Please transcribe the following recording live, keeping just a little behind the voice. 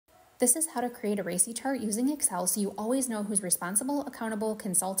This is how to create a RACI chart using Excel so you always know who's responsible, accountable,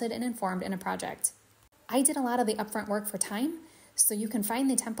 consulted, and informed in a project. I did a lot of the upfront work for time, so you can find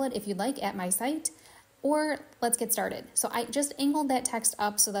the template if you'd like at my site, or let's get started. So I just angled that text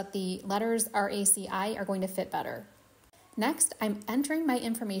up so that the letters RACI are going to fit better. Next, I'm entering my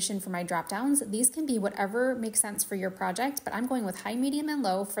information for my dropdowns. These can be whatever makes sense for your project, but I'm going with high, medium, and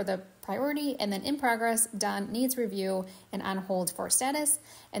low for the priority, and then in progress, done, needs review, and on hold for status,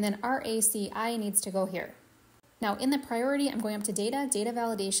 and then RACI needs to go here. Now in the priority, I'm going up to data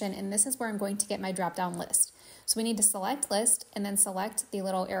validation, and this is where I'm going to get my dropdown list. So we need to select list and then select the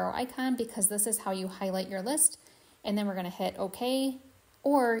little arrow icon because this is how you highlight your list. And then we're going to hit OK,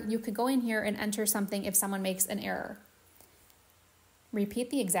 or you could go in here and enter something if someone makes an error. Repeat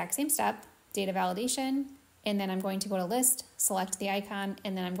the exact same step, data validation, and then I'm going to go to list, select the icon,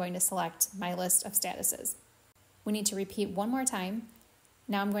 and then I'm going to select my list of statuses. We need to repeat one more time.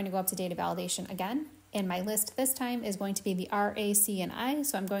 Now I'm going to go up to data validation again, and my list this time is going to be the RACI,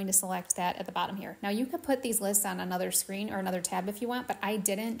 so I'm going to select that at the bottom here. Now you could put these lists on another screen or another tab if you want, but I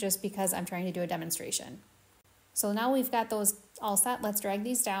didn't just because I'm trying to do a demonstration. So now we've got those all set. Let's drag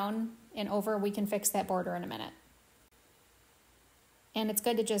these down and over. We can fix that border in a minute. And it's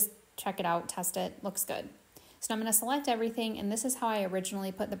good to just check it out, test it, looks good. So I'm going to select everything, and this is how I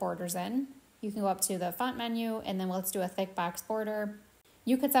originally put the borders in. You can go up to the font menu, and then let's do a thick box border.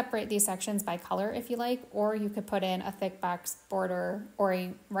 You could separate these sections by color if you like, or you could put in a thick box border or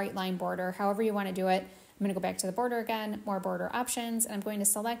a right line border, however you want to do it. I'm going to go back to the border again, more border options, and I'm going to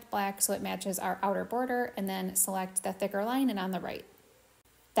select black so it matches our outer border, and then select the thicker line and on the right.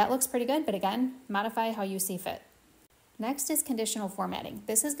 That looks pretty good, but again, modify how you see fit. Next is conditional formatting.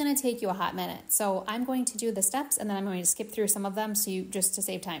 This is going to take you a hot minute. So I'm going to do the steps and then I'm going to skip through some of them just to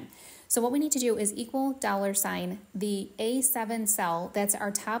save time. So what we need to do is equal $, the A7 cell, that's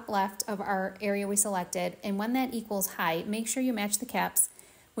our top left of our area we selected. And when that equals high, make sure you match the caps.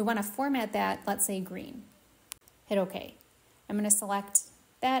 We want to format that, let's say green. Hit OK. I'm going to select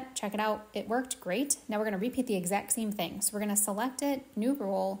that, check it out. It worked great. Now we're going to repeat the exact same thing. So we're going to select it, new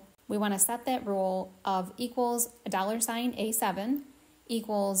rule. We want to set that rule of equals $A7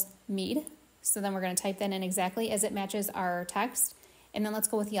 equals med. So then we're going to type that in exactly as it matches our text. And then let's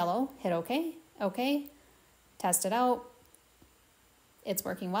go with yellow, hit OK, OK, test it out. It's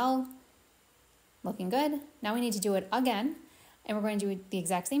working well, looking good. Now we need to do it again. And we're going to do the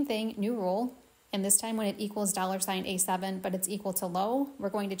exact same thing, new rule. And this time when it equals $A7, but it's equal to low, we're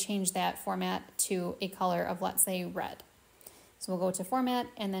going to change that format to a color of, let's say, red. So we'll go to format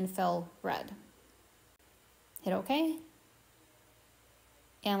and then fill red. Hit OK.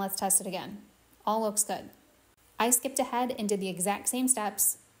 And let's test it again. All looks good. I skipped ahead and did the exact same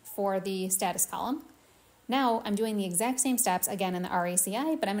steps for the status column. Now I'm doing the exact same steps again in the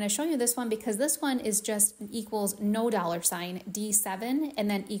RACI, but I'm going to show you this one because this one is just equals no $, D7, and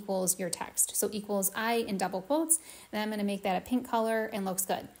then equals your text. So equals I in double quotes, and I'm going to make that a pink color and looks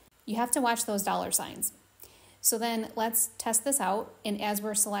good. You have to watch those $signs. So then let's test this out, and as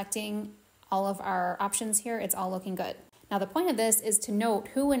we're selecting all of our options here, it's all looking good. Now the point of this is to note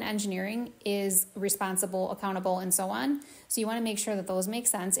who in engineering is responsible, accountable, and so on. So you want to make sure that those make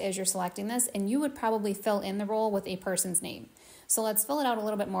sense as you're selecting this, and you would probably fill in the role with a person's name. So let's fill it out a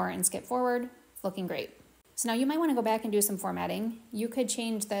little bit more and skip forward. It's looking great. So now you might want to go back and do some formatting. You could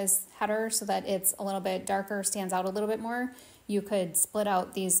change this header so that it's a little bit darker, stands out a little bit more. You could split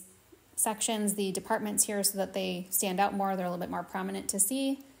out these sections, the departments here, so that they stand out more, they're a little bit more prominent to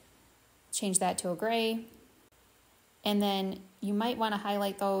see. Change that to a gray. And then you might want to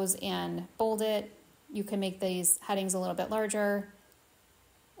highlight those and bold it. You can make these headings a little bit larger.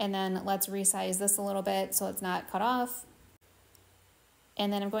 And then let's resize this a little bit so it's not cut off.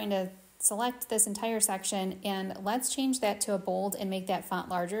 And then I'm going to select this entire section and let's change that to a bold and make that font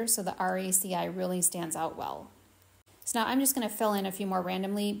larger so the RACI really stands out well. So now I'm just going to fill in a few more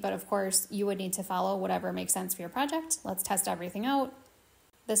randomly, but of course you would need to follow whatever makes sense for your project. Let's test everything out.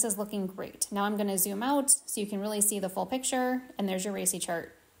 This is looking great. Now I'm going to zoom out so you can really see the full picture, and there's your RACI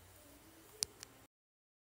chart.